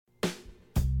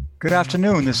Good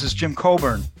afternoon. This is Jim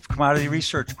Coburn of Commodity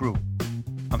Research Group.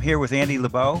 I'm here with Andy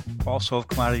Lebow, also of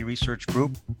Commodity Research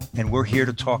Group, and we're here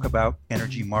to talk about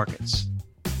energy markets.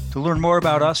 To learn more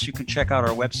about us, you can check out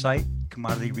our website,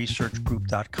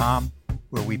 commodityresearchgroup.com,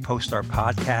 where we post our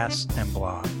podcasts and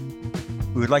blog.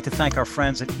 We would like to thank our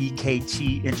friends at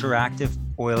EKT Interactive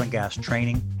Oil and Gas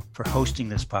Training for hosting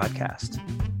this podcast.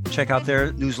 Check out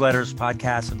their newsletters,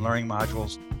 podcasts, and learning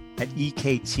modules at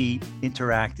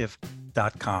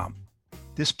ektinteractive.com.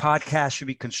 This podcast should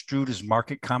be construed as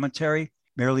market commentary,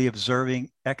 merely observing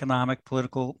economic,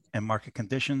 political, and market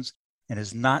conditions, and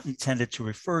is not intended to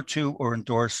refer to or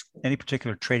endorse any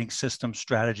particular trading system,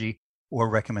 strategy, or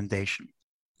recommendation.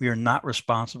 We are not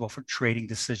responsible for trading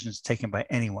decisions taken by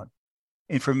anyone.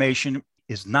 Information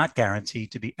is not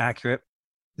guaranteed to be accurate.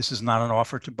 This is not an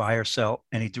offer to buy or sell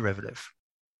any derivative.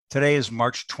 Today is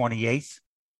March 28th.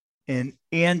 And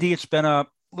Andy, it's been a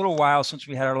little while since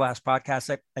we had our last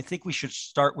podcast. I think we should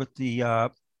start with the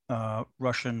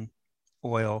Russian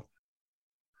oil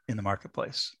in the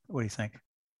marketplace. What do you think?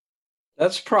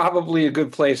 That's probably a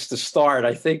good place to start.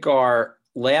 I think our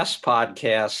last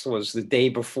podcast was the day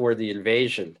before the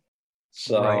invasion.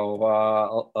 So right.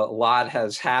 A lot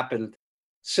has happened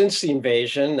since the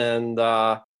invasion, and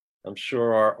I'm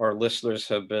sure our listeners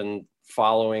have been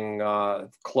following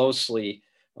closely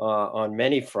on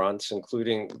many fronts,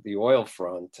 including the oil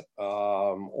front.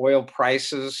 Oil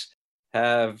prices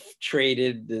have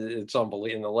traded, it's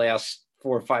unbelievable, in the last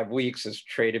 4 or 5 weeks has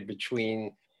traded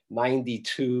between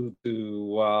 92 to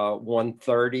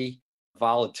 130.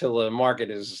 Volatility in the market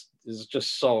is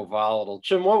just so volatile.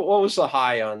 Jim, what was the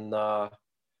high on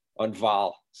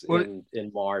vol in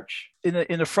March?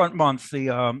 In the front month,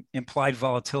 the implied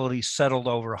volatility settled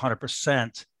over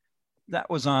 100%. That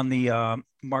was on the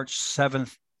March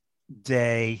 7th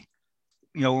day.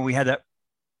 You know, when we had that,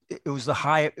 it was the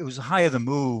high of the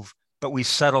move, but we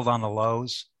settled on the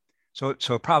lows. So it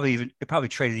probably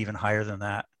traded even higher than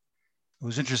that. It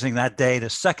was interesting that day. The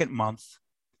second month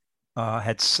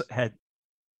had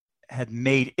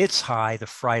made its high the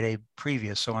Friday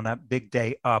previous. So on that big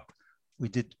day up, we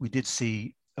did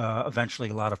see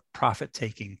eventually a lot of profit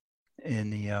taking in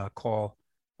the call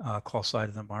side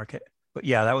of the market. But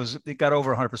yeah, it got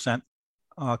over 100%.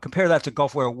 Compare that to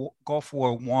Gulf War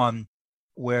I,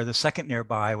 where the second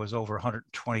nearby was over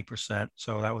 120%.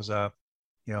 So that was a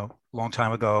long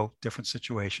time ago, different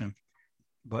situation.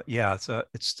 But yeah,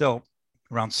 it's still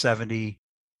around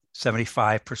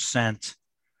 75%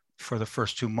 for the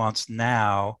first 2 months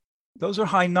now. Those are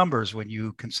high numbers when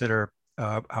you consider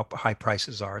how high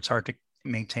prices are. It's hard to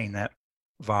maintain that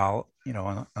vol,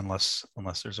 unless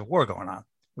there's a war going on,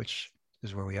 which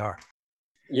is where we are.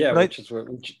 Yeah, which is where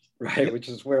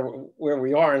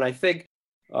we are. And I think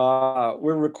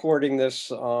we're recording this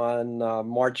on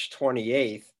March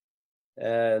 28th,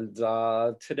 and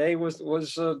today was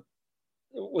a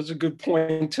good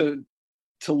point to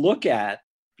look at,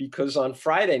 because on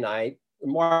Friday night the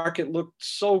market looked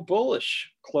so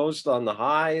bullish, closed on the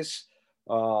highs.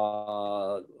 A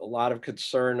lot of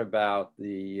concern about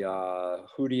the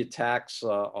Houthi attacks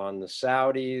on the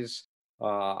Saudis.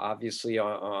 Obviously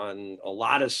on a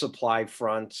lot of supply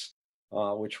fronts,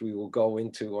 which we will go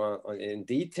into in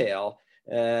detail.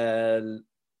 And,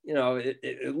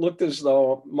 it looked as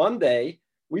though Monday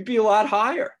we'd be a lot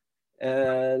higher.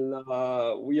 And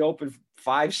we opened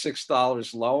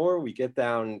 $5-6 lower. We get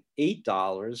down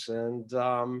 $8. And,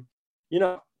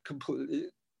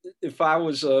 completely, if I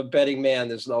was a betting man,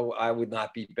 there's no, I would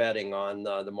not be betting on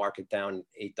the market down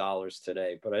 $8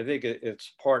 today. But I think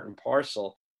it's part and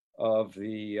parcel of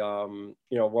the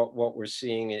what we're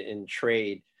seeing in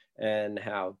trade and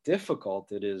how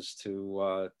difficult it is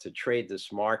to trade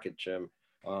this market, Jim.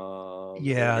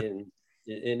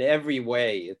 In every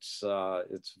way, it's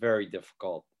very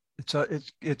difficult.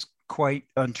 It's quite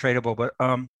untradeable. But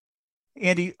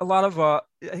Andy, a lot of I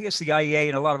guess the IEA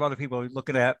and a lot of other people are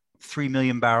looking at 3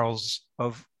 million barrels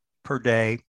per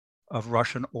day of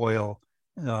Russian oil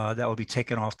that will be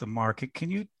taken off the market.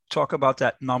 Can you talk about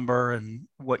that number and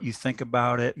what you think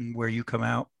about it and where you come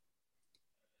out?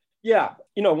 Yeah,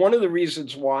 one of the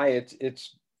reasons why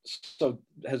it's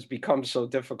has become so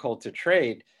difficult to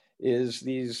trade is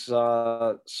these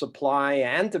supply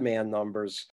and demand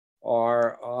numbers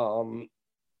are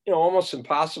almost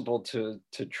impossible to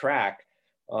track.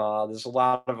 There's a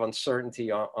lot of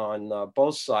uncertainty on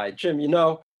both sides. Jim,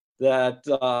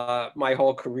 that my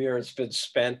whole career has been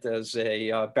spent as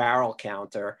a barrel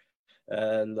counter.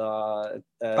 And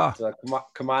at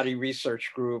Commodity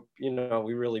Research Group,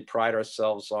 we really pride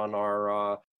ourselves on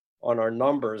our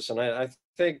numbers, and I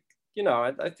think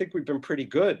I think we've been pretty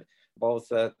good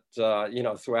both at,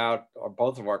 throughout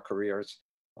both of our careers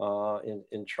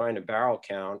in trying to barrel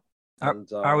count. And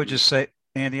I would just say,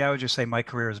 Andy, my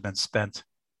career has been spent,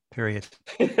 period.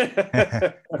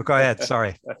 But go ahead.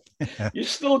 Sorry. You're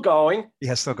still going.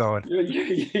 Yeah, still going.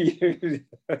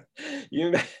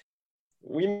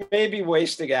 We may be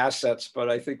wasting assets, but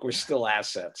I think we're still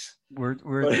assets. We're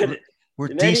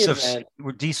decent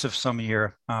of some of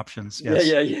your options.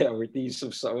 Yes. Yeah. We're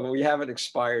decent of some. We haven't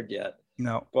expired yet.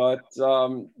 No. But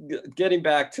getting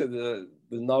back to the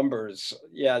numbers,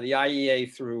 yeah, the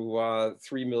IEA threw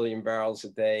 3 million barrels a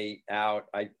day out.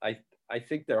 I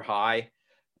think they're high.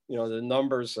 The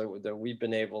numbers that we've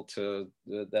been able to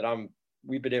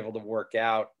work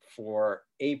out for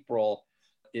April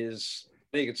is,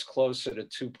 I think it's closer to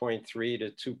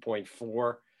 2.3 to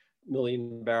 2.4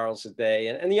 million barrels a day.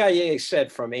 And the IEA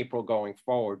said from April going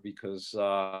forward, because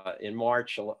in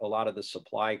March, a lot of the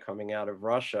supply coming out of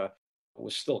Russia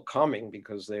was still coming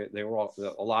because they were all,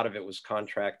 a lot of it was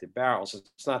contracted barrels.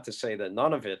 It's not to say that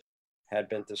none of it had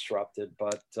been disrupted,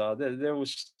 but there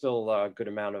was still a good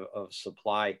amount of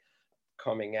supply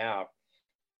coming out.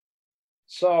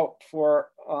 So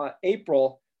for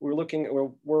April, we're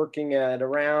working at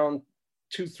around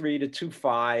 2.3 to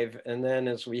 2.5, and then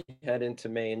as we head into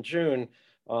May and June,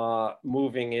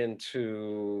 moving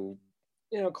into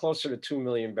closer to 2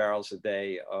 million barrels a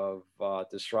day of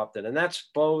disrupted, and that's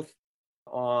both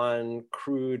on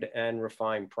crude and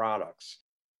refined products.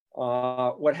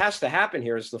 What has to happen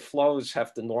here is the flows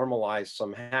have to normalize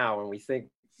somehow, and we think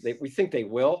they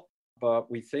will,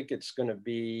 but we think it's going to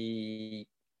be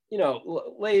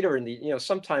later in the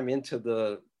sometime into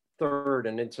the third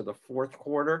and into the fourth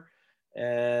quarter,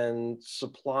 and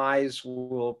supplies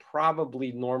will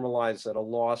probably normalize at a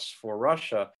loss for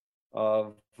Russia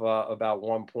of about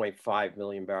 1.5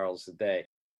 million barrels a day.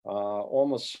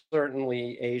 Almost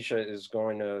certainly Asia is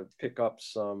going to pick up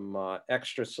some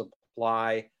extra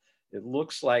supply. It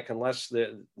looks like, unless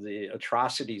the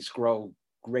atrocities grow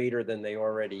greater than they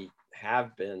already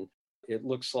have been, it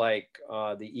looks like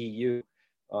the EU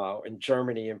and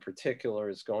Germany in particular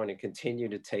is going to continue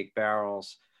to take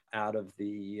barrels out of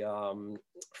the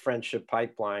Friendship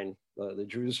Pipeline, the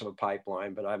Druzhba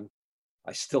pipeline, but I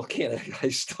still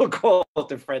call it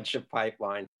the Friendship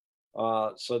Pipeline.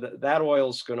 So that oil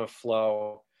is going to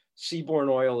flow. Seaborne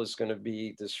oil is going to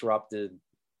be disrupted,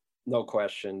 no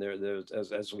question. There's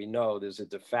as we know, there's a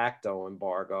de facto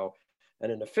embargo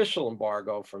and an official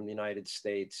embargo from the United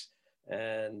States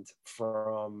and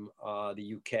from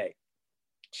the UK.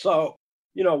 So,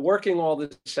 working all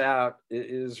this out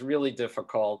is really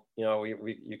difficult.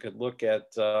 You could look at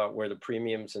where the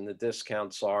premiums and the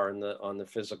discounts are on the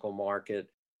physical market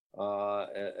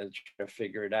and try to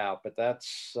figure it out. But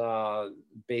that's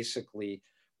basically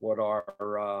what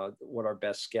our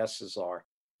best guesses are.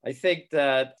 I think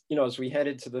that as we head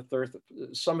into the third,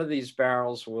 some of these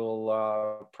barrels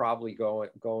will probably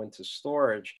go into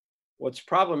storage. What's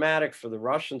problematic for the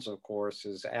Russians, of course,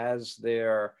 is as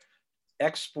their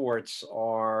exports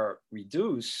are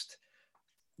reduced,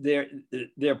 their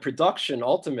production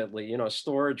ultimately,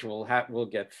 storage will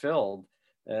get filled,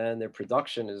 and their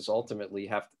production is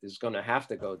ultimately going to have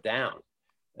to go down.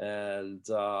 And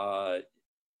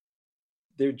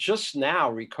they're just now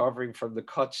recovering from the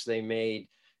cuts they made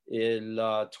in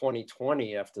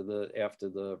 2020 after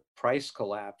the price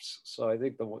collapse. So I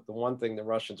think the one thing the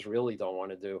Russians really don't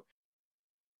want to do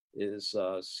is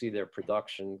see their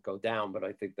production go down, but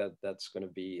I think that's going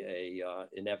to be a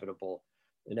inevitable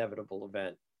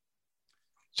event.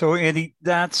 So Andy,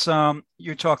 that's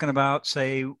you're talking about,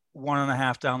 say,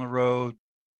 1.5 down the road,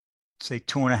 say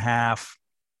 2.5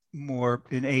 more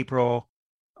in April,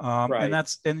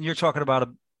 right. And you're talking about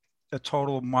a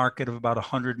total market of about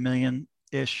 100 million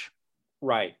ish.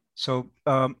 Right. So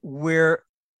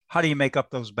how do you make up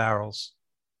those barrels?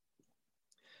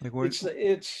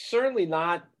 It's certainly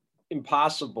not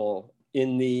impossible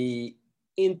in the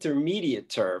intermediate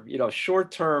term.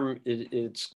 Short term,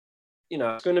 it's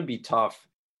going to be tough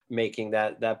making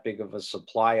that big of a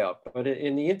supply up. But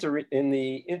in the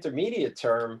intermediate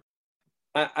term,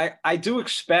 I do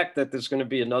expect that there's going to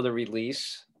be another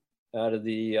release out of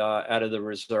the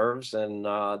reserves, and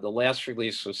the last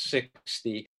release was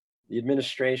 60. The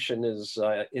administration is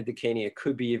indicating it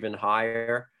could be even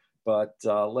higher, but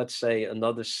let's say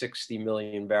another 60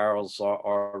 million barrels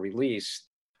are released.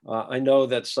 I know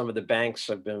that some of the banks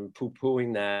have been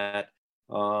poo-pooing that,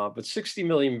 but 60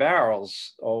 million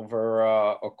barrels over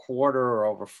a quarter or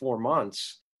over 4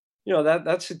 months,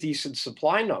 that's a decent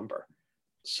supply number.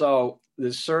 So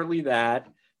there's certainly that.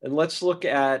 And let's look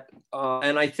at,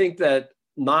 and I think that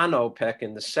non-OPEC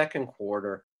in the second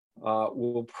quarter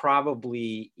will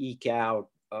probably eke out,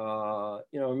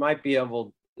 it might be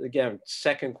able, again,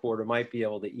 second quarter might be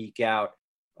able to eke out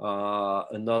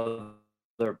another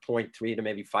zero point 0.3 to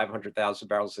maybe 500,000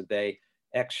 barrels a day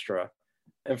extra.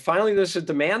 And finally, there's a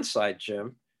demand side,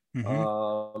 Jim.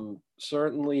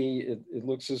 Certainly, it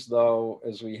looks as though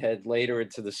as we head later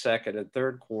into the second and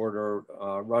third quarter,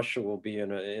 Russia will be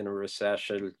in a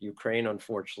recession. Ukraine,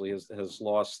 unfortunately, has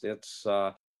lost its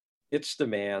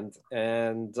demand,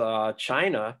 and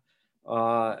China,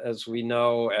 as we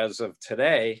know as of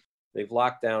today, they've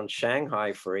locked down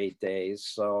Shanghai for 8 days,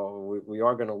 so we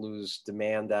are going to lose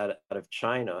demand out of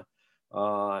China.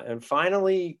 And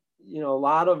finally, a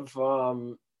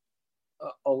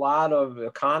lot of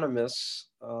economists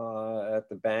at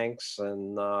the banks,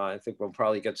 and I think we'll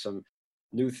probably get some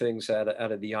new things out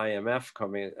of the IMF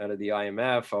coming out of the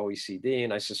IMF, OECD,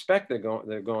 and I suspect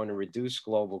they're going to reduce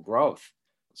global growth.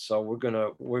 So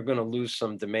we're gonna lose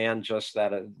some demand just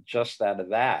out of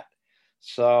that.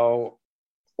 So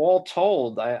all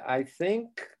told, I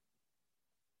think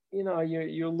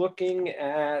you're looking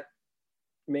at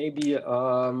maybe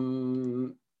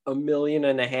 1.5 million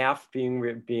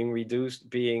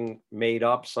being made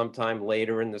up sometime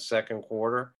later in the second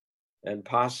quarter, and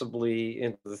possibly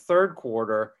into the third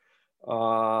quarter.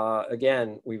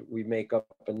 Again, we make up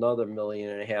another 1.5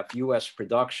 million. U.S.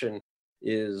 production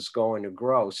is going to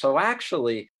grow. So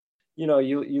actually,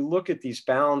 you look at these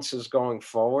balances going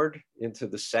forward into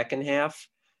the second half,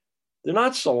 they're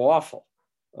not so awful.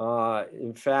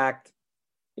 In fact,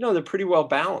 they're pretty well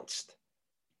balanced.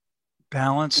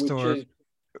 Balanced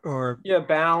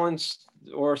balanced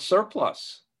or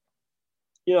surplus.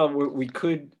 We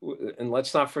could, and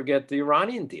let's not forget the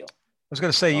Iranian deal. I was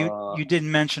going to say, you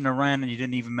didn't mention Iran, and you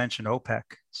didn't even mention OPEC.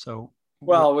 So,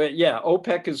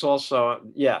 OPEC is also,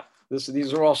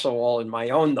 these are also all in my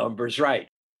own numbers, right?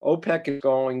 OPEC is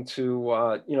going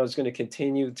to, is going to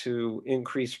continue to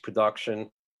increase production.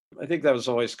 I think that was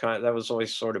always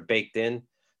sort of baked in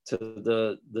to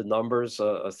the numbers,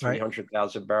 a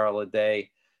 300,000 barrel a day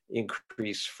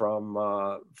increase from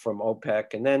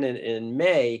OPEC. And then in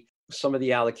May, some of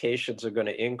the allocations are going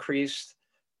to increase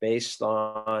based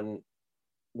on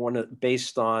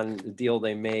the deal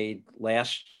they made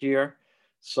last year.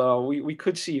 So we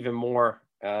could see even more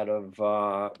out of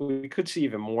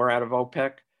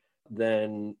OPEC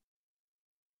than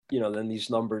these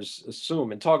numbers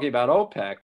assume. And talking about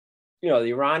OPEC, the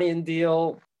Iranian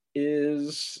deal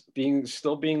is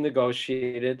still being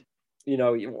negotiated.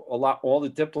 All the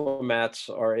diplomats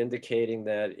are indicating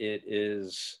that it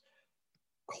is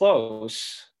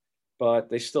close, but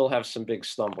they still have some big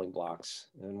stumbling blocks.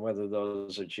 And whether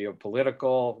those are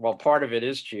geopolitical, well, part of it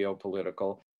is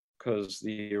geopolitical, because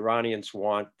the Iranians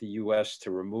want the U.S.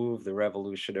 to remove the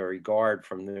Revolutionary Guard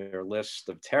from their list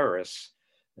of terrorists.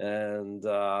 And,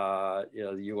 the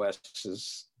U.S.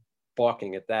 is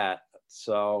balking at that.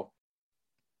 So,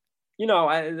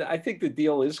 I think the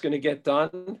deal is going to get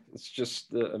done. It's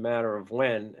just a matter of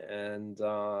when. And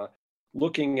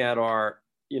looking at our,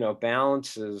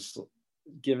 balances,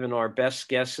 given our best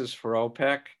guesses for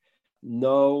OPEC,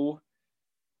 no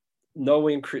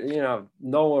increase,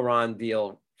 no Iran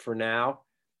deal for now.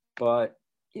 But,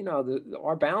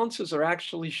 our balances are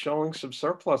actually showing some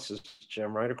surpluses,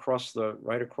 Jim, right across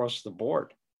the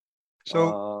board.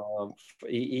 So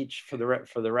each for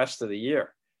the rest of the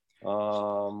year.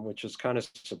 Which is kind of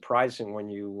surprising when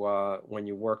you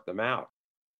work them out.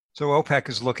 So OPEC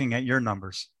is looking at your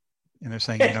numbers, and they're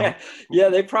saying, yeah,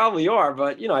 they probably are.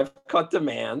 But I've cut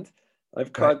demand,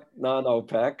 I've cut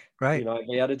non-OPEC. Right. I've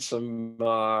added some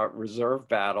reserve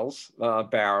barrels,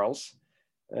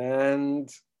 and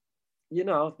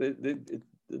the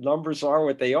numbers are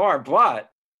what they are. But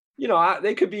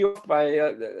they could be off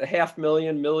by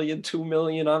 500,000, 2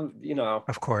 million.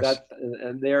 Of course.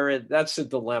 That's a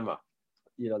dilemma.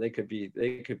 They could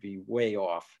be way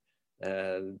off,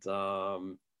 and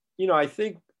I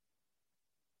think,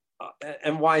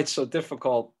 and why it's so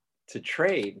difficult to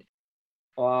trade.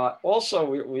 Also,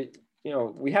 we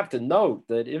have to note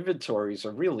that inventories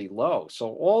are really low. So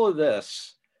all of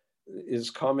this is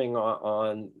coming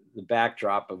on the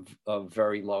backdrop of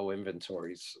very low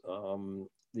inventories.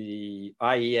 The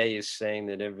IEA is saying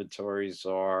that inventories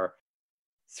are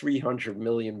 300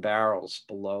 million barrels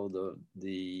below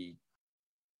the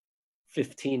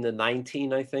 15 to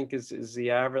 19, I think is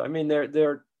the average. I mean,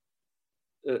 they're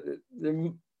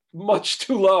much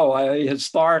too low,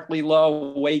 historically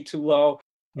low, way too low,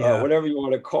 whatever you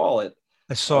want to call it.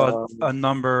 I saw a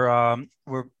number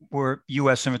where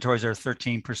U.S. inventories are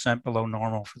 13% below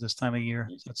normal for this time of year.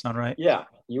 Does that sound right? Yeah,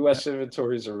 U.S.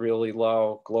 inventories are really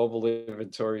low. Global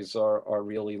inventories are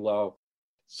really low.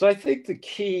 So I think the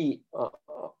key,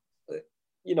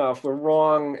 if we're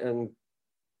wrong, and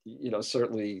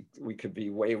certainly we could be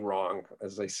way wrong,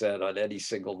 as I said, on any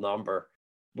single number.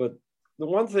 But the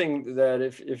one thing that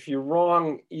if you're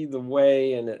wrong either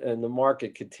way, and the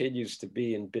market continues to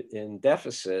be in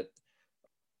deficit,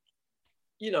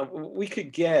 we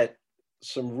could get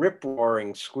some rip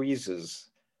roaring squeezes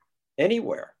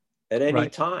anywhere at any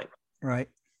time. Right.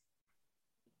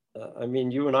 I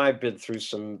mean, you and I have been through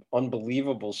some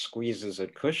unbelievable squeezes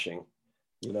at Cushing,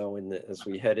 as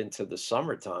we head into the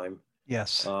summertime.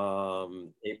 Yes.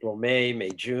 April, May,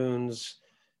 June's,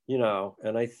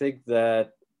 and I think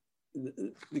that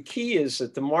the key is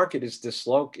that the market is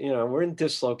we're in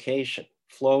dislocation.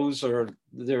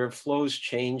 There are flows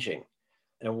changing,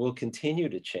 and will continue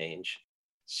to change.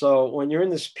 So when you're in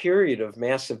this period of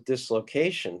massive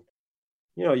dislocation,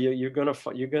 you're going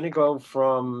to go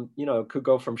from, could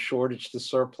go from shortage to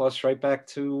surplus right back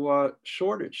to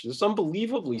shortage. There's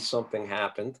unbelievably something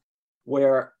happened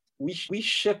where we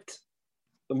shipped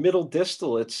the middle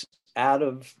distillates out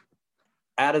of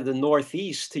the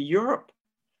Northeast to Europe.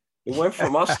 It went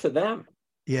from us to them.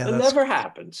 Yeah, that never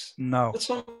happens. No,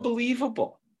 it's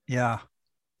unbelievable. Yeah.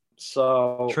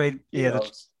 So trade,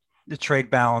 the trade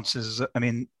balances. I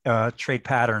mean, trade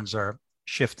patterns are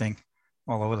shifting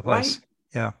all over the place. Right.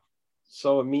 Yeah.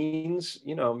 So it means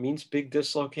big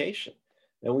dislocation,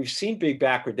 and we've seen big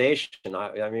backwardation.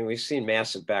 I mean, we've seen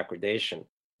massive backwardation,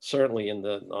 certainly on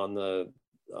the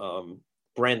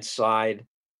Brent side.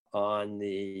 On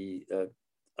the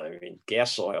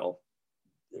gas oil,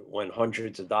 it went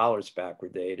hundreds of dollars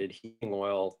backwardated. Heating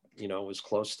oil, was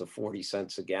close to 40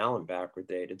 cents a gallon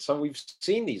backwardated. So we've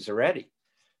seen these already.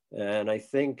 And I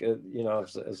think,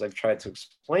 as I've tried to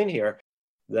explain here,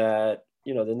 that,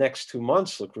 the next 2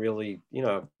 months look really,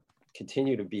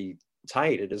 continue to be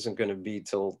tight. It isn't going to be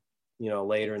till,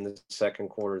 later in the second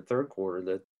quarter, third quarter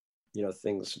that,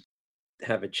 things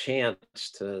have a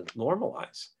chance to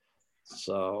normalize.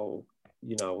 So,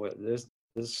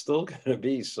 there's still going to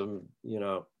be some,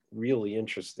 really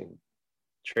interesting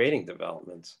trading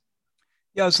developments.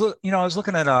 Yeah, I was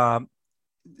looking at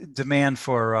demand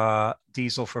for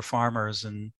diesel for farmers,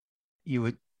 and you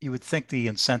would think the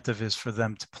incentive is for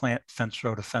them to plant fence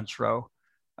row to fence row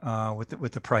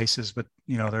with the prices, but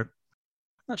they're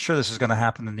not sure this is going to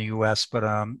happen in the U.S. But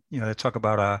they talk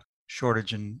about a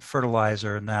shortage in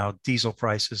fertilizer, and now diesel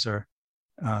prices are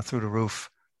through the roof.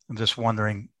 I'm just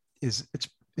wondering, is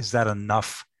that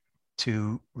enough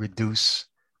to reduce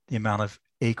the amount of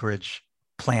acreage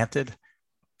planted?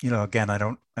 Again, I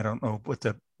don't know what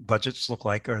the budgets look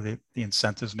like, or the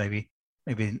incentives. Maybe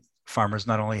farmers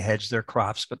not only hedge their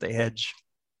crops, but they hedge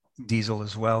diesel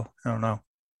as well. I don't know.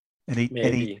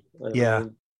 Yeah.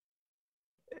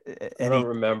 I don't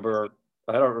remember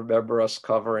us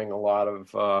covering a lot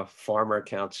of farmer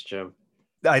accounts, Jim.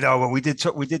 I know, but we did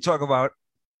talk about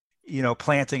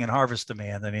planting and harvest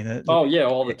demand. I mean,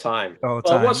 all the time. It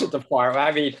wasn't the farm.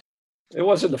 I mean, it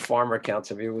wasn't the farmer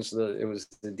accounts. I mean, it was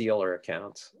the dealer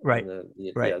accounts. Right.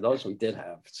 Right. Yeah, those we did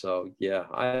have. So yeah,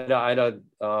 I don't.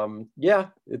 Yeah,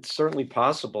 it's certainly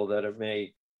possible that it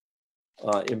may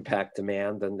impact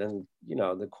demand, and then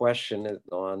the question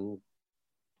on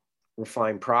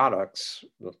refined products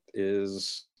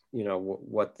is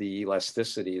what the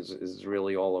elasticity is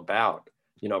really all about.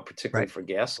 Particularly for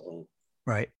gasoline.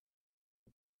 Right.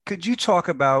 Could you talk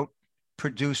about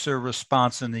producer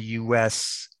response in the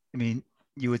U.S.? I mean,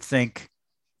 you would think,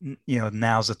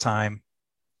 now's the time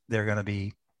they're going to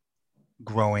be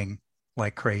growing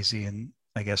like crazy, and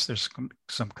I guess there's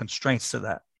some constraints to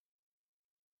that.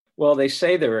 Well, they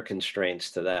say there are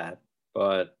constraints to that,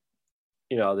 but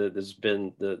there's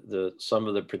been some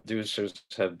of the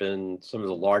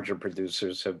larger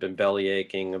producers have been belly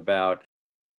aching about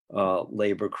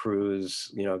labor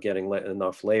crews, getting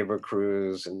enough labor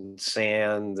crews and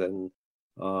sand, and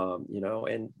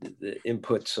and the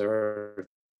inputs are,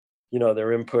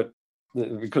 their input,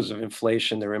 because of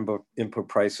inflation, their input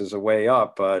prices are way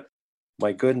up. But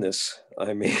my goodness,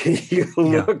 I mean,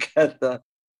 look at the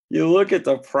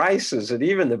prices, and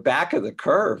even the back of the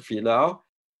curve.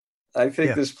 I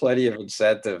think there's plenty of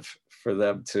incentive for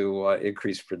them to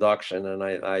increase production, and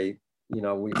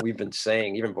we've been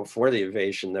saying even before the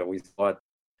invasion that we thought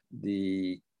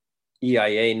the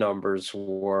EIA numbers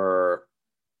were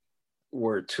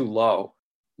too low,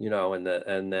 and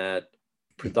that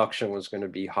production was going to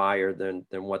be higher than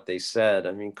what they said.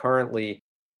 I mean, currently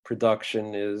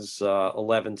production is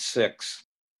 11.6,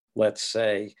 let's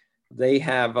say. They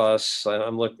have us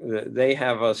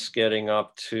getting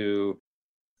up to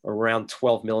around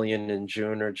 12 million in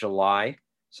June or July.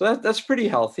 So that's pretty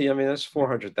healthy. I mean, that's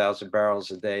 400,000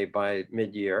 barrels a day by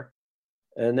mid-year.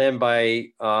 And then by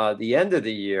the end of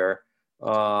the year,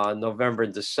 November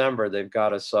and December, they've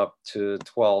got us up to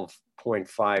 12.5,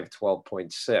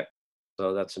 12.6.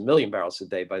 So that's a million barrels a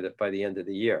day by the end of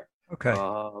the year. Okay.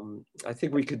 I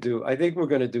think we're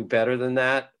going to do better than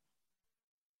that.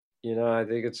 I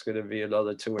think it's going to be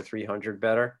another 200 or 300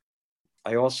 better.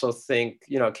 I also think,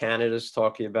 Canada's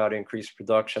talking about increased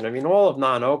production. I mean, all of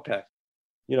non-OPEC,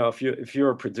 if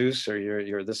you're a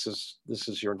producer, this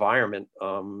is your environment,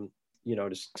 to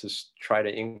try to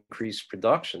increase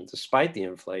production despite the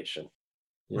inflation.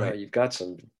 Right. You've got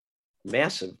some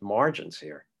massive margins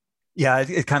here. Yeah,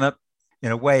 it kind of,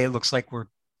 in a way, it looks like we're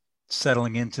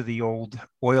settling into the old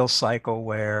oil cycle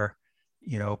where,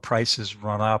 prices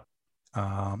run up,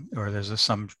 or there's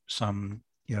some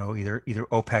either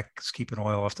OPEC's keeping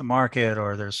oil off the market,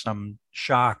 or there's some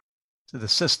shock to the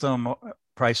system.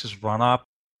 Prices run up,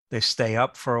 they stay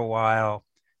up for a while.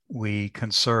 We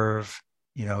conserve,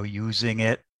 using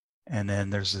it, and then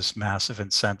there's this massive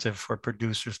incentive for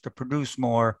producers to produce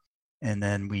more, and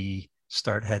then we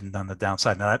start heading on the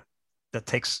downside. Now that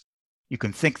takes, you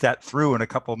can think that through in a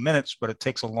couple of minutes, but it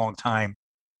takes a long time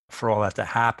for all that to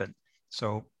happen.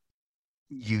 So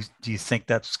do you think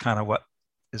that's kind of what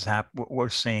what we're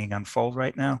seeing unfold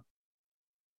right now?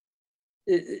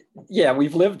 Yeah,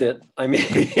 we've lived it. I mean,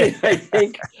 I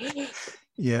think,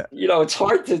 yeah, it's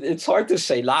hard to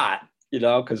say not,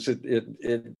 because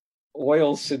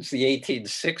oil since the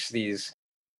 1860s,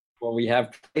 when we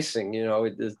have pricing,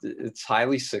 it's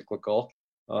highly cyclical.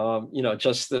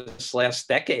 Just this last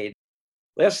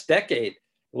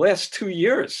 2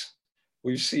 years,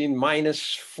 we've seen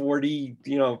minus 40,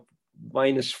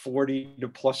 minus 40 to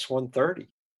plus 130.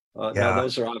 Now,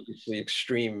 those are obviously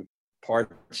extreme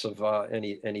parts of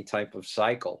any type of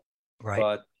cycle. Right.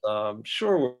 But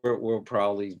sure, we'll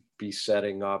probably be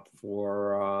setting up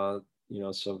for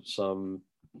some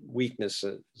weakness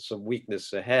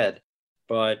ahead.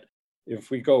 But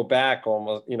if we go back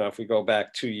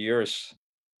 2 years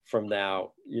from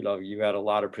now, you had a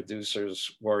lot of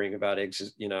producers worrying about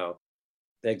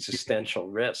existential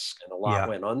risk, and a lot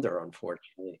went under,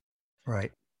 unfortunately.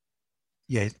 Right.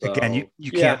 Yeah. So, again,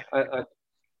 you can't.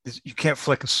 You can't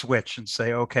flick a switch and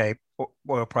say, okay,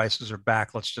 oil prices are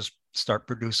back, let's just start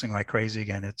producing like crazy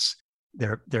again.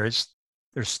 There's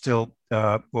still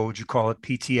what would you call it,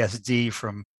 PTSD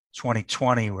from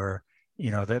 2020, where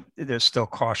they're still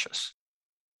cautious.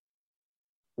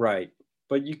 Right.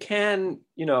 But you can,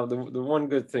 the one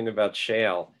good thing about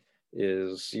shale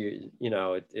is the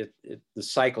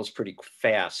cycle's pretty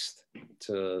fast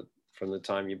from the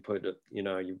time you put it,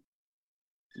 you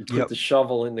put the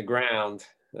shovel in the ground.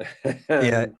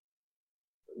 And,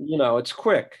 it's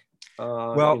quick.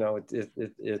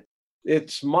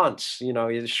 It's months.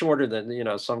 It's shorter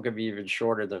than, some could be even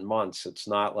shorter than months. It's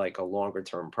not like a longer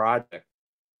term project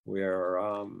where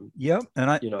and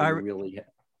I really.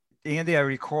 Andy, I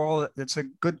recall, it's a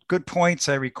good points.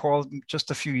 I recall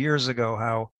just a few years ago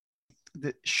how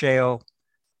the shale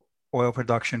oil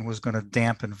production was going to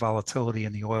dampen volatility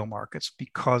in the oil markets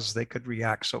because they could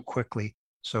react so quickly.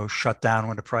 So shut down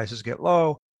when the prices get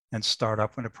low and start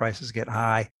up when the prices get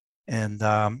high. And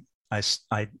I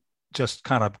just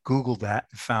kind of Googled that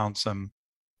and found some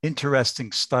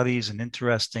interesting studies and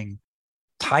interesting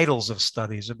titles of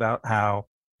studies about how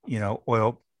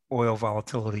oil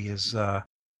volatility is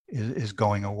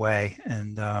going away.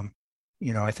 And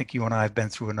I think you and I have been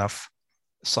through enough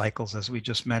cycles, as we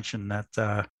just mentioned,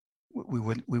 that we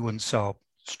wouldn't sell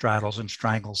straddles and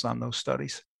strangles on those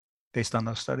studies, based on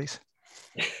those studies.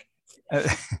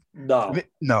 No,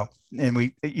 and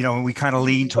we kind of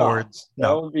lean towards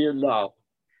that would be a no.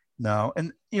 No,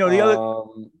 and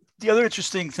the other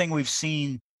interesting thing we've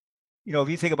seen, if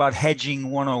you think about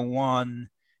hedging 101,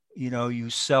 you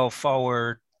sell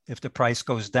forward. If the price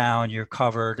goes down, you're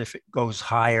covered. If it goes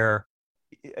higher,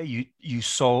 you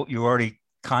already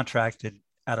contracted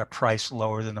at a price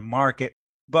lower than the market,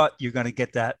 but you're going to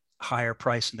get that higher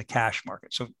price in the cash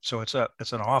market. So it's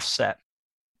an offset.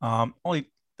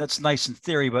 Only that's nice in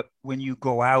theory, but when you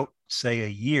go out, say, a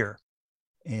year,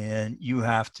 and you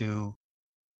have to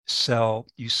sell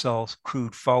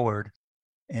crude forward,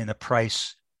 and the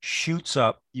price shoots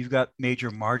up, you've got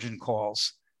major margin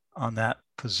calls on that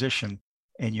position,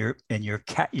 and you're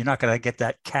not going to get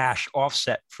that cash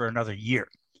offset for another year.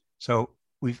 So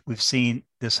we've seen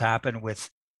this happen with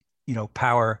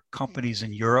power companies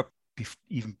in Europe,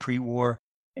 even pre-war,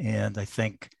 and I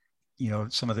think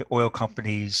some of the oil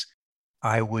companies,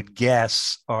 I would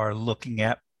guess, are looking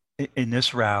at, in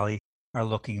this rally, are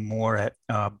looking more at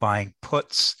buying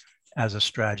puts as a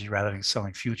strategy rather than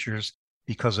selling futures,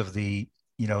 because of the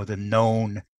the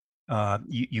known.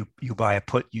 You buy a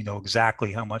put, you know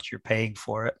exactly how much you're paying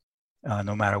for it,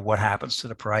 no matter what happens to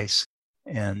the price,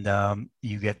 and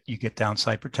you get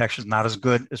downside protection. Not as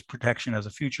good as protection as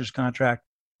a futures contract,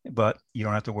 but you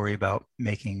don't have to worry about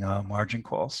making margin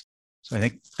calls. So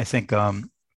I think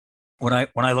when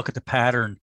I look at the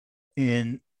pattern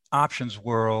in options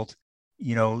world,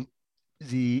 the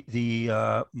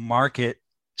market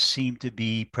seemed to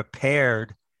be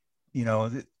prepared,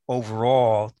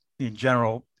 overall in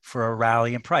general for a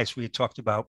rally in price. We had talked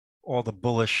about all the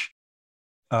bullish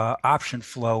option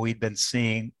flow we'd been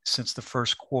seeing since the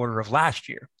first quarter of last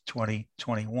year,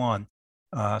 2021,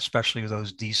 especially with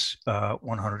those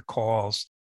D100 calls.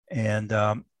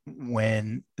 And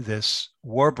when this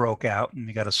war broke out and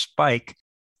we got a spike,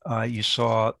 you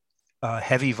saw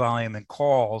heavy volume in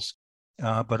calls.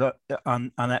 But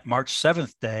on that March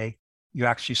 7th day, you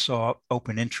actually saw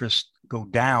open interest go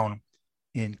down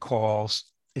in calls.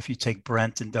 If you take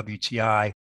Brent and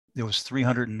WTI, there was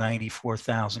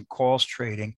 394,000 calls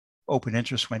trading. Open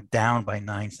interest went down by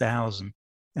 9,000.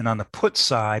 And on the put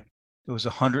side, there was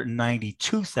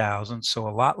 192,000, so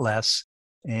a lot less,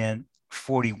 and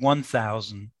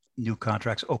 41,000 new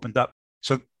contracts opened up.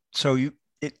 So you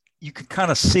could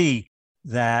kind of see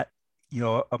that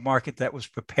a market that was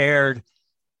prepared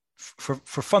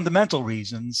for fundamental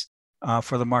reasons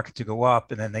for the market to go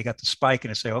up, and then they got the spike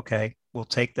and they say, okay, we'll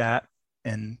take that,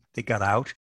 and they got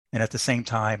out. And at the same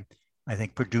time, I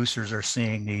think producers are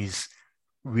seeing these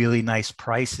really nice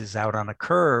prices out on a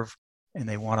curve, and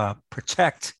they want to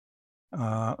protect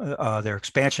their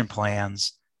expansion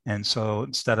plans. And so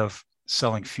instead of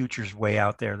selling futures way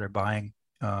out there, they're buying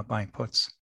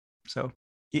puts. So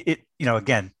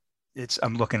again,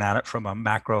 I'm looking at it from a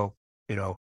macro,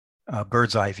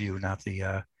 bird's eye view, not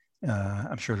the.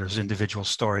 I'm sure there's individual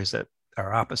stories that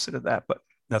are opposite of that, but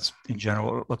that's in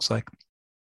general what it looks like.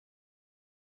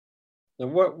 Now,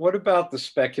 what about the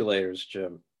speculators,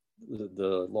 Jim?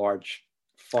 The large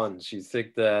funds. You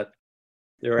think that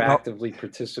they're actively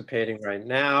participating right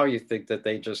now? You think that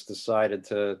they just decided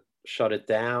to shut it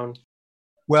down?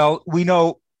 Well, we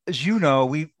know, as you know,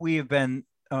 we have been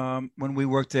when we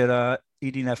worked at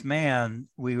ED&F Man,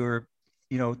 we were,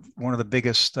 one of the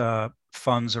biggest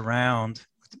funds around,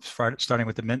 starting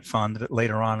with the Mint Fund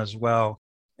later on as well.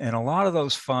 And a lot of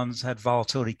those funds had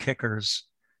volatility kickers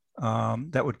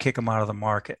that would kick them out of the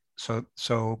market. So it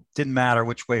didn't matter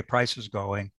which way price was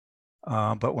going,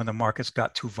 but when the markets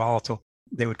got too volatile,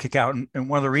 they would kick out. And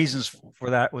one of the reasons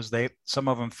for that was some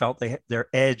of them felt their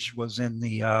edge was in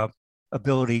the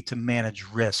ability to manage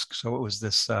risk. So it was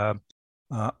this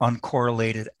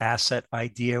uncorrelated asset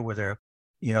idea where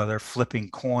they're flipping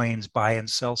coins, buy and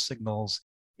sell signals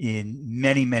in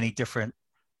many, many different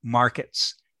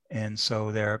markets. And so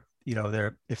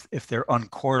if they're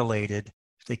uncorrelated,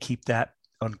 if they keep that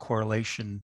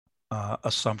uncorrelation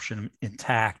assumption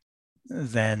intact,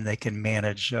 then they can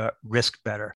manage risk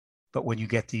better. But when you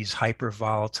get these hyper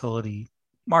volatility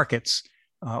markets,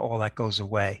 all that goes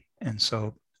away. And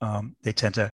so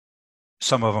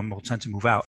some of them will tend to move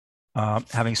out.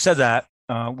 Having said that,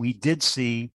 we did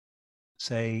see,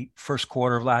 say, first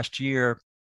quarter of last year,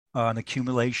 an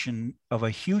accumulation of a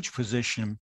huge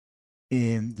position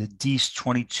in the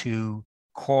D22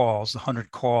 calls, the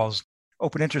 100 calls.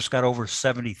 Open interest got over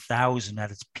 70,000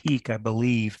 at its peak, I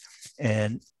believe,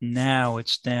 and now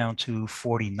it's down to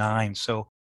 49. So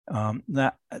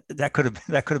that could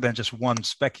have been just one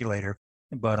speculator,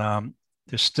 but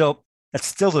that's still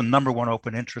the number one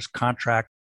open interest contract.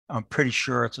 I'm pretty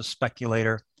sure it's a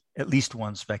speculator, at least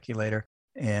one speculator,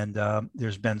 and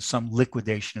there's been some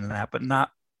liquidation in that, but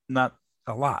not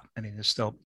a lot. I mean, there's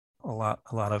still a lot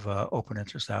of open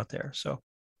interest out there. So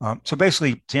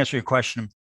basically, to answer your question,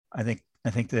 I think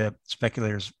the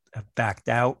speculators have backed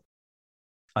out.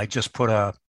 I just put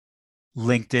a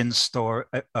LinkedIn story.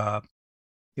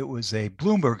 It was a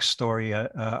Bloomberg story.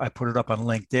 I put it up on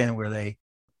LinkedIn where they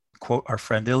quote our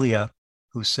friend Ilya,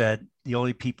 who said the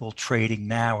only people trading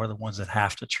now are the ones that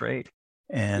have to trade.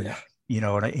 And,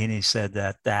 and he said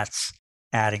that's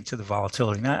adding to the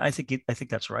volatility. And I think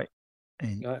that's right.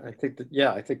 I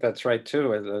think that's right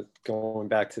too. Going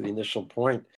back to the initial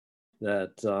point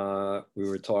that we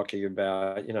were talking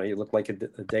about, you look like a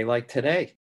day like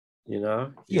today, you're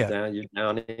down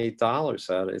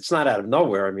 $8. It's not out of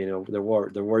nowhere. I mean, there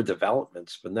were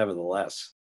developments, but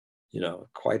nevertheless,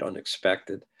 quite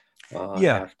unexpected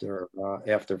after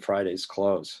Friday's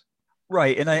close.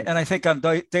 Right. And I think on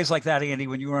days like that, Andy,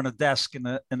 when you were on a desk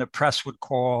and the press would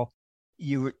call,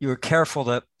 you were careful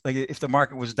that, like, if the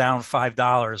market was down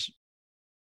 $5,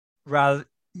 rather,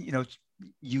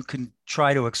 you can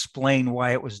try to explain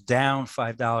why it was down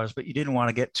 $5, but you didn't want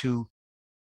to get too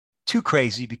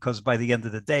crazy, because by the end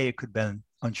of the day it could have been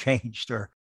unchanged or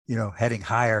heading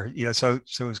higher. So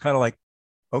it was kind of like,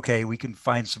 okay, we can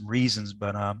find some reasons,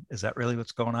 but is that really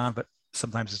what's going on? But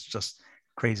sometimes it's just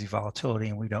crazy volatility,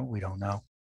 and we don't know.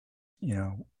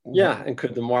 Yeah, and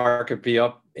could the market be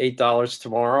up $8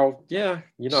 tomorrow? Yeah,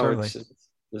 certainly.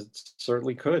 it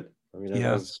certainly could. I mean,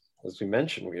 Yeah. as we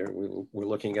mentioned, we're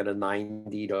looking at a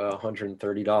 $90 to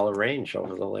 $130 range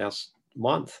over the last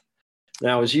month.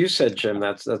 Now, as you said, Jim,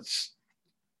 that's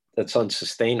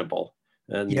unsustainable,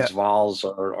 and Yeah. these vols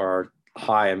are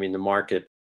high. I mean, the market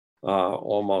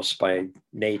almost by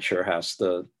nature has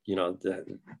to,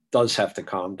 does have to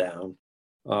calm down,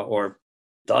 or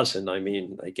doesn't. I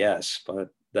mean, I guess, but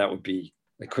that would be,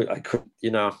 I could,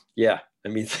 yeah. I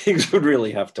mean, things would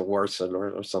really have to worsen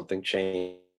or something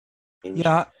change.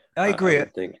 Yeah, I I agree.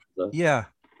 would think. Yeah,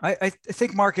 I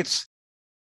think markets,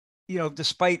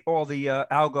 despite all the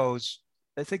algos,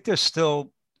 I think they're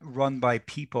still run by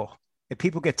people, and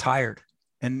people get tired,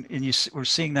 and we're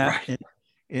seeing that Right.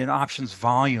 in options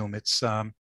volume. It's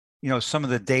some of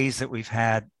the days that we've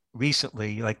had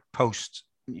recently, like post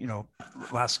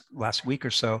last week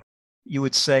or so, you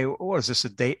would say, "Oh, is this a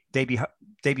day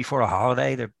before a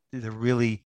holiday?" They're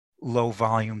really low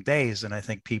volume days, and I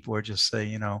think people are just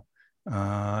saying,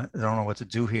 I don't know what to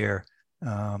do here.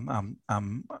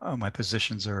 My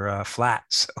positions are flat,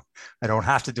 so I don't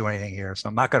have to do anything here. So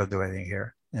I'm not going to do anything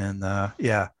here. And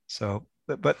yeah, so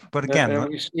but again, And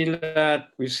we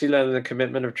see that in the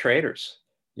commitment of traders.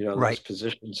 Those right.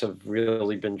 positions have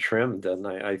really been trimmed, and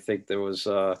I think there was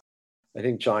I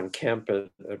think John Kemp at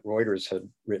Reuters had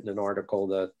written an article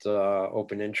that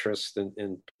open interest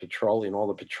in petroleum, all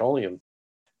the petroleum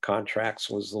contracts,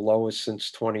 was the lowest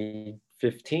since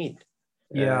 2015.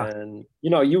 Yeah, And,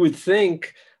 you would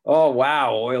think, oh,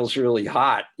 wow, oil's really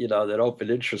hot, that open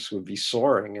interest would be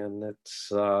soaring. And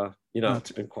it's,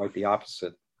 it's been quite the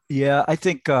opposite. yeah. I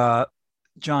think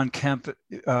John Kemp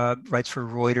writes for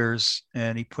Reuters,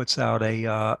 and he puts out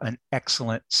an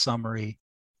excellent summary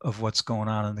of what's going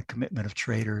on in the commitment of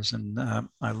traders, and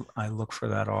I look for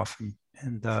that often,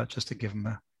 and just to give him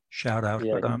a shout out.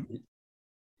 Yeah, But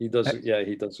he does. Yeah,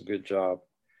 he does a good job.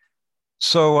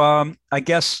 so I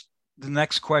guess the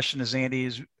next question is, Andy,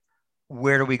 is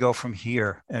where do we go from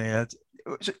here?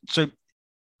 So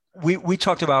we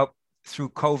talked about through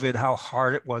COVID how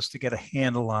hard it was to get a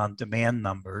handle on demand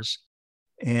numbers,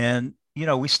 and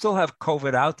we still have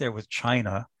COVID out there with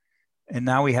China, and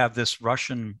now we have this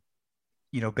Russian,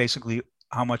 basically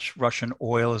how much Russian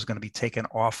oil is going to be taken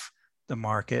off the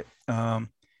market.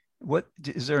 What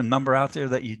is there a number out there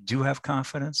that you do have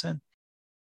confidence in?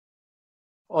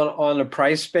 On a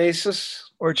price basis,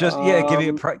 Or just give me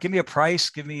a price,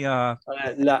 give me to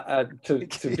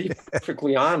be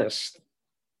perfectly honest,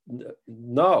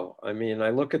 no. I mean, I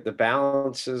look at the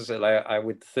balances, and I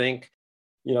would think,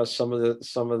 some of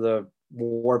the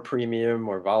war premium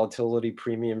or volatility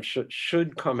premium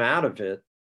should come out of it,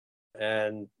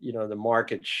 and the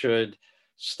market should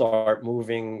start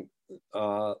moving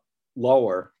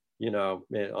lower.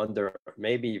 Under,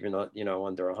 maybe even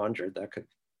under 100.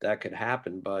 That could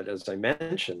happen. But as I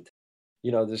mentioned,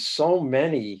 there's so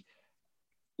many,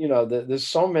 there's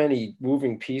so many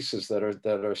moving pieces that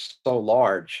are so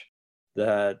large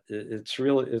that it's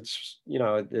really,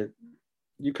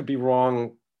 you could be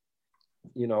wrong,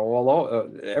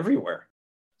 everywhere.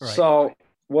 right. So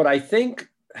what I think,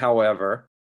 however,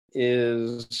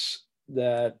 is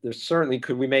that there's certainly,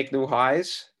 could we make new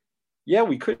highs? Yeah,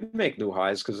 we could make new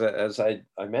highs, because as I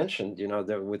mentioned,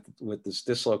 that with this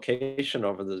dislocation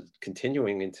over the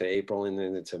continuing into April and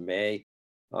then into May,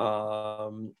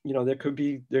 there could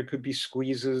be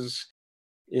squeezes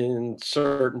in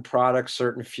certain products,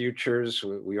 certain futures.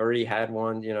 We already had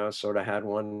one, sort of had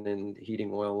one in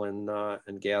heating oil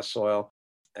and gas oil,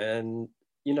 and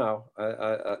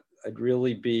I'd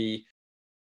really be,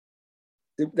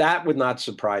 that would not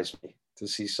surprise me to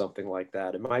see something like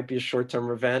that. It might be a short-term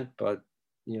event, but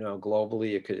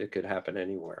globally, it could happen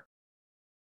anywhere.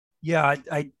 Yeah,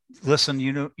 I listen.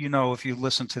 If you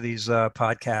listen to these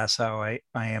podcasts, how I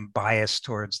am biased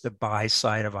towards the buy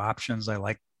side of options. I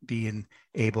like being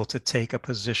able to take a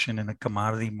position in a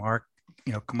commodity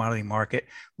market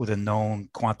with a known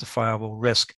quantifiable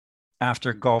risk.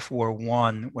 After Gulf War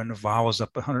I, when the vol was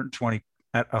up 120%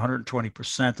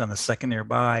 on the second-year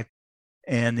buy,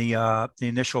 and the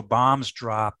initial bombs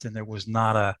dropped, and there was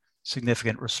not a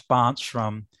significant response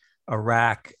from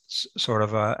Iraq, sort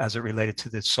of as it related to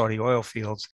the Saudi oil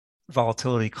fields,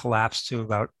 volatility collapsed to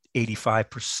about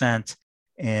 85%,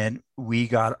 and we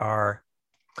got our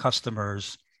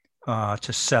customers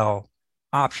to sell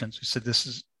options. We said this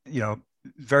is,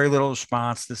 very little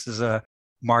response. This is a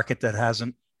market that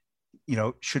hasn't,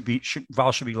 vol should be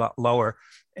a lot lower.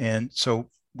 And so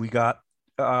we got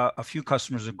a few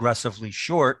customers aggressively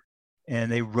short,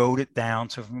 and they wrote it down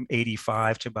to from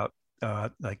 85 to about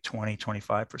like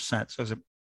 20-25%. So it was a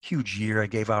huge year. I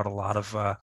gave out a lot of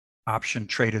option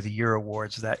trade of the year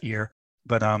awards that year.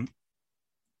 But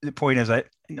the point is, I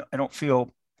don't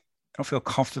feel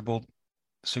comfortable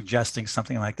suggesting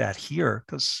something like that here,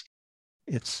 because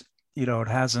it's,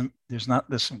 there's not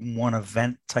this one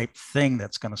event type thing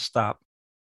that's going to stop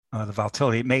the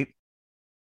volatility.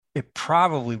 It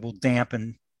probably will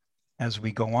dampen as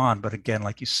we go on. But again,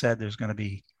 like you said, there's going to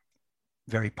be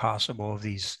very possible of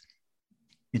these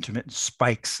intermittent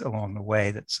spikes along the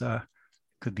way that's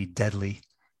could be deadly,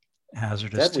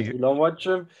 hazardous to you know what,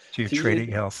 Jim? To your trading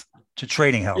health.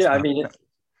 Yeah, I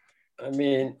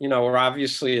mean, we're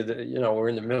obviously, we're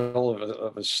in the middle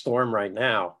of a storm right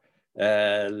now,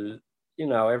 and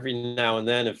every now and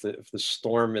then, if the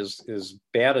storm is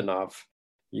bad enough,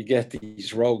 you get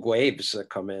these rogue waves that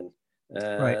come in,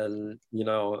 and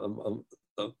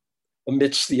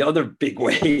amidst the other big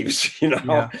waves,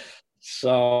 Yeah.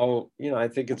 So I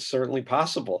think it's certainly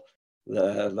possible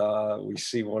that we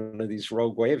see one of these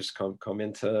rogue waves come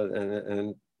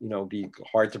into and be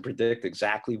hard to predict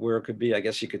exactly where it could be. I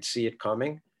guess you could see it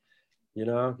coming.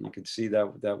 You could see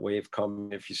that wave come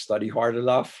if you study hard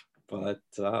enough, but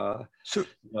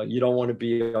you don't want to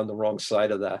be on the wrong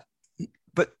side of that.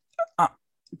 But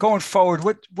going forward,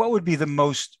 what would be the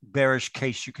most bearish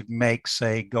case you could make,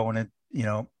 say, going in,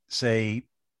 say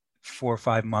 4 or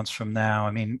 5 months from now?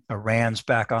 I mean, Iran's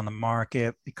back on the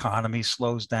market, the economy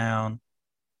slows down.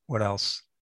 What else?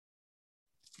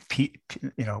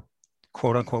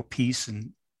 Quote unquote peace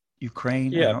in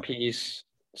Ukraine. Yeah, peace.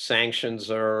 Sanctions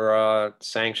are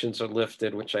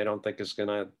lifted, which I don't think is going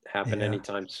to happen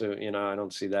anytime soon. I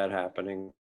don't see that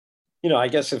happening. I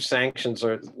guess if sanctions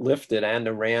are lifted and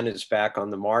Iran is back on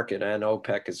the market and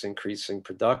OPEC is increasing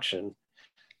production,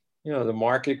 the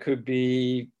market could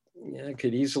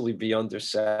easily be under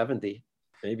 70,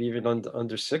 maybe even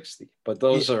under 60. But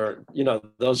those are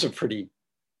pretty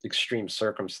extreme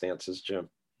circumstances, Jim.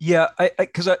 Yeah,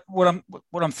 because what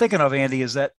I'm thinking of, Andy,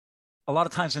 is that a lot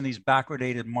of times in these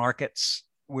backwardated markets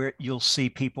where you'll see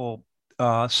people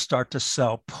start to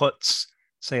sell puts,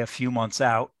 say a few months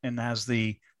out, and as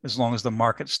long as the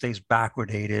market stays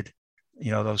backwardated,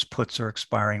 those puts are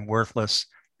expiring worthless,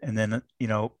 and then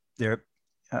they're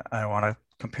I don't want to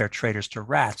compare traders to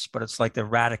rats, but it's like the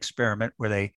rat experiment where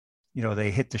they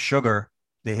hit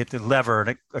the lever,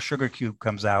 and a sugar cube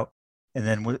comes out, and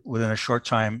then within a short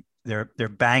time they're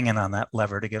banging on that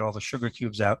lever to get all the sugar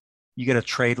cubes out. You get a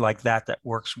trade like that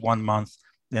works 1 month,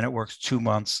 then it works 2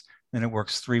 months, then it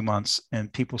works 3 months,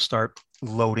 and people start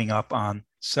loading up on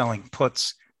selling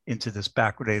puts into this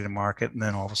backwardated market, and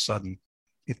then all of a sudden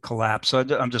it collapsed. So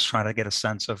I'm just trying to get a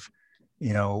sense of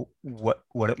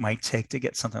what it might take to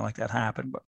get something like that happen,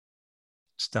 but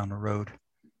it's down the road.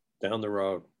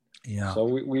 Yeah. So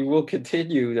we will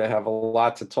continue to have a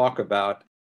lot to talk about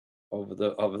over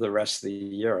the rest of the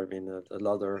year. I mean,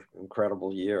 another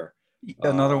incredible year.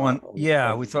 Another one.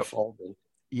 Yeah, we thought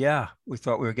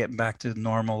we were getting back to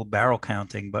normal barrel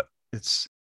counting, but it's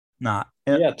not.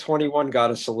 Yeah, 21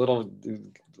 got us a little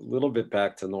bit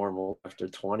back to normal after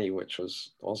 20, which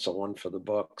was also one for the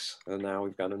books, and now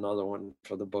we've got another one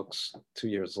for the books 2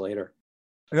 years later.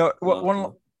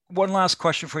 One last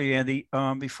question for you, Andy,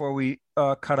 before we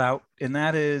cut out, and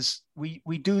that is,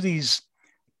 we do these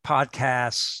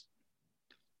podcasts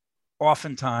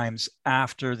oftentimes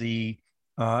after the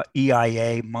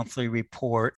EIA monthly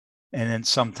report, and then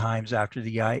sometimes after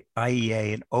the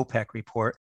IEA and OPEC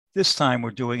report. This time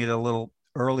we're doing it a little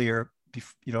earlier.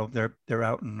 They're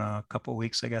out in a couple of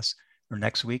weeks, I guess, or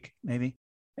next week maybe.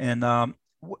 And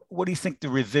what do you think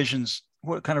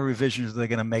what kind of revisions are they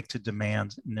going to make to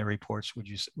demand in their reports? Would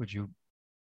you?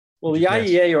 Well, the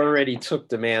IEA already took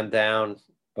demand down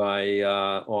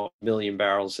by 1 million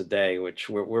barrels a day, which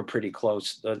we're pretty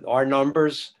close. Our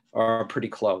numbers are pretty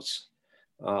close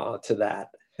to that.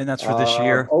 And that's for this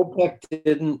year? OPEC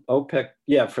didn't.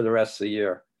 For the rest of the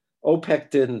year. OPEC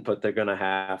didn't, but they're going to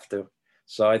have to.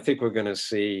 So I think we're going to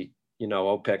see,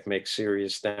 OPEC make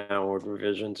serious downward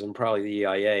revisions, and probably the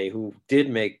EIA, who did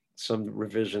make some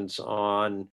revisions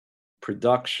on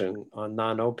production, on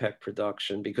non-OPEC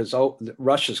production, because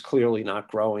Russia's clearly not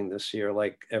growing this year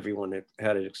like everyone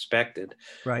had expected.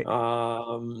 Right.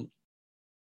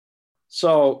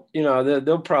 So,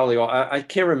 they'll probably, I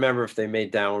can't remember if they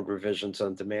made downward revisions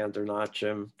on demand or not,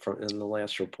 Jim, in the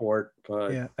last report,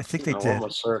 but yeah, I think they did.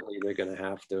 Almost certainly they're going to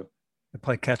have to. They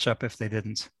play catch up if they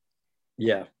didn't.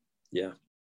 Yeah. Yeah.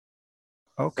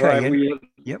 Okay. Right,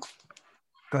 yep.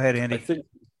 Go ahead, Andy. I think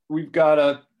we've got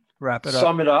to wrap it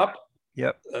sum up. it up.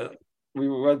 Yep. We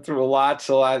went through a lot.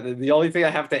 So the only thing I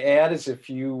have to add is if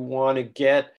you want to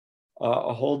get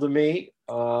a hold of me,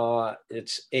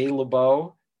 it's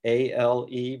alebow,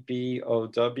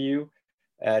 ALEBOW,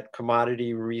 at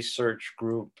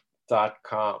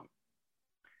commodityresearchgroup.com.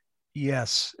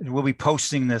 Yes, and we'll be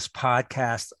posting this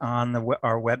podcast on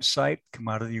our website,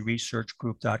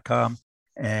 commodityresearchgroup.com.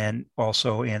 And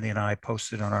also Andy and I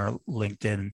posted on our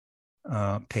LinkedIn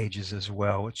pages as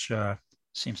well, which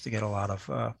seems to get a lot of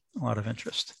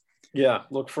interest. Yeah,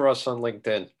 look for us on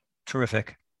LinkedIn.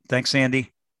 Terrific. Thanks,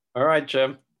 Andy. All right,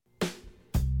 Jim.